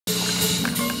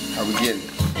How we getting it?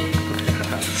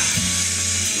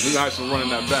 We actually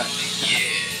running that back.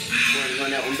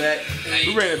 Run that one back?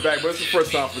 We ran it back, but it's the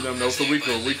first time for them though, so we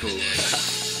cool. Living alright.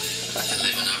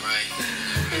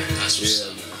 That's what's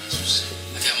up.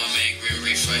 I got my man Grim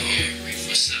Reef right here. Reef,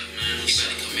 what's up, man? He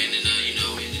better come in and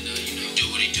do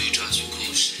what he do, drop some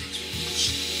cool shit.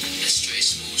 That's straight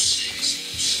smooth shit.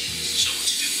 Show what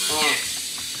you do, man.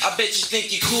 I bet you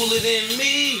think you're cooler than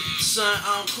me. Son,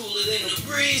 I'm cooler than the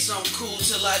breeze. I'm cool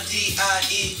till I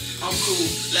die. I'm cool.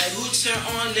 Like who turn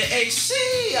on the AC?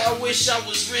 I wish I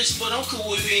was rich, but I'm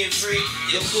cool with being free.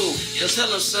 You're cool. Just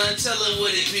tell him, son, tell him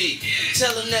what it be.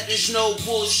 Tell him that there's no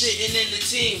bullshitting in the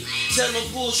team. Tell him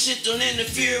bullshit don't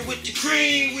interfere with the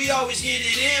cream. We always get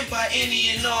it in by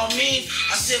any and all means.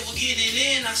 I said we'll get it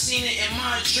in. I seen it in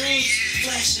my dreams.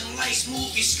 Flashing lights,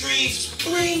 movie screens.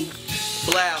 Bling.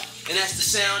 Blow. And that's the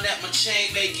sound that my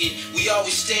chain making. We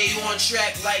always stay on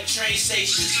track like train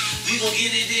stations. We gon'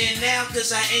 get it in now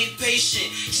cause I ain't patient.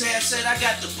 Trav said I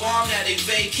got the bomb, now they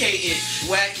vacating.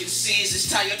 Whacking scenes, it's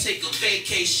time I take a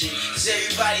vacation. Cause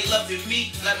everybody loving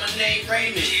me like my name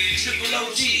Raymond. Triple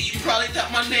OG, you probably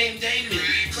thought my name Damon.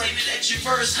 Claiming that your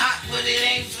verse hot, but it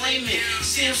ain't flaming.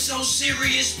 See him so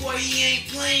serious, boy, he ain't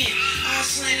playing. I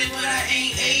slanted, but I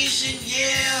ain't Asian,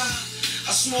 yeah.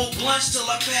 I smoke blunts till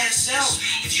I pass out.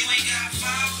 If you ain't got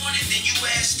 5 on it, then you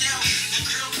assed out. The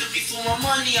girl put me for my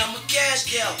money, I'm a cash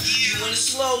cow. You in the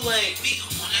slow lane, me,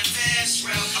 I'm on that fast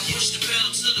route. I push the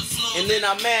pedal to the floor, and then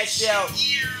I mash out.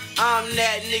 I'm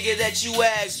that nigga that you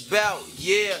asked about,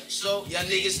 yeah. So y'all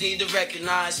niggas need to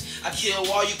recognize I kill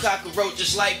all you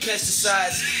cockroaches like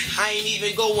pesticides. I ain't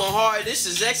even going hard, this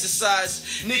is exercise.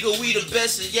 Nigga, we the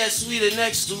best, and yes, we the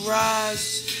next to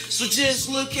rise. So just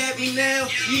look at me now,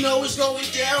 you know it's going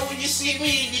down when you see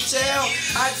me in your town.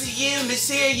 ITM is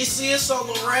here, you see us all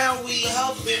around. We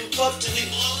huff and puff till we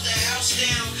blow the house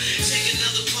down. Take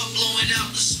another puff, blowing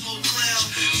out the smoke cloud.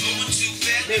 Going too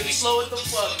fast, baby, slow it the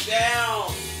fuck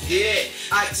down. Yeah,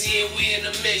 ITM, we in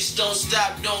the mix. Don't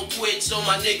stop, don't quit, so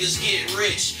my niggas get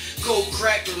rich. Go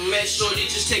crack a mess, shorty,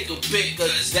 just take a pic,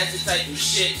 cause that's the type of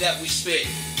shit that we spit.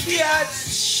 Yeah.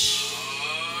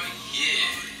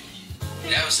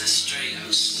 That was a straight, that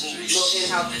was smooth. Little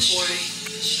in-house recording.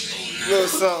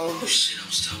 Little something. Shit I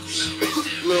was talking about right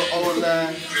there. Little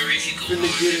online.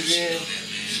 Finna get it in.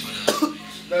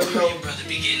 Let me know. Your brother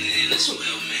be getting it in as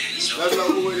well, man. So, Let me know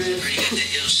who it is. already got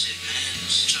that ill shit, man.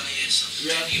 Just trying to hear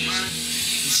something. Yeah. Do you mind?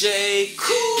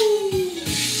 J-CooL.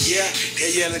 Yeah,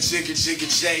 they yelling chicken,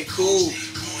 J-CooL.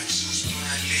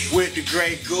 With the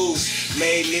great goose.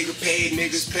 Made nigga paid,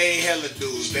 niggas pay hella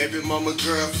dues. Baby mama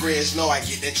girlfriends know I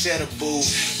get that cheddar boo.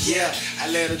 Yeah, I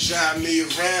let her drive me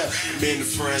around. I'm in the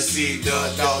front seat,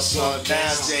 dog slow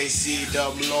down. JC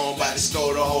double on, about to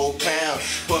score the whole pound.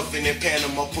 Puffin' and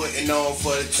Panama, putting on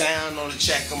for the town. On the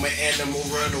track, I'm an animal,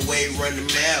 run away, run the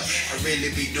mouth. I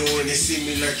really be doing it, see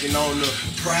me lurking on the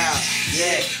prowl.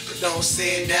 Yeah, but don't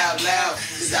say it out loud,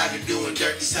 cause I be doing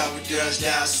dirt, this how it does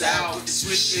down south. Put the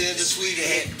switch in the sweeter,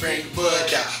 had to bring the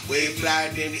bud out. Way flyer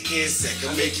than the insect, I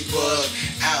make you bug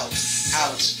out.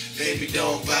 Ouch. Baby,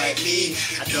 don't bite me.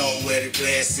 I don't wear the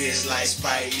glasses like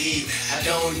Spike Lee. I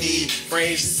don't need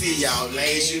frames to see y'all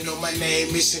lanes. You know my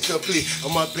name, mission complete.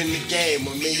 I'm up in the game.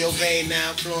 I'm in your vein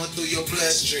now, flowing through your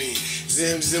bloodstream.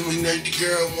 Zim, zim, and the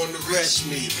girl wanna rush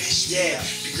me. Yeah,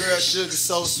 the girl sugar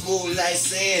so smooth like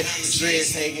sand. The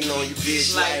dreads hanging on your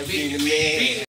bitch like being the man.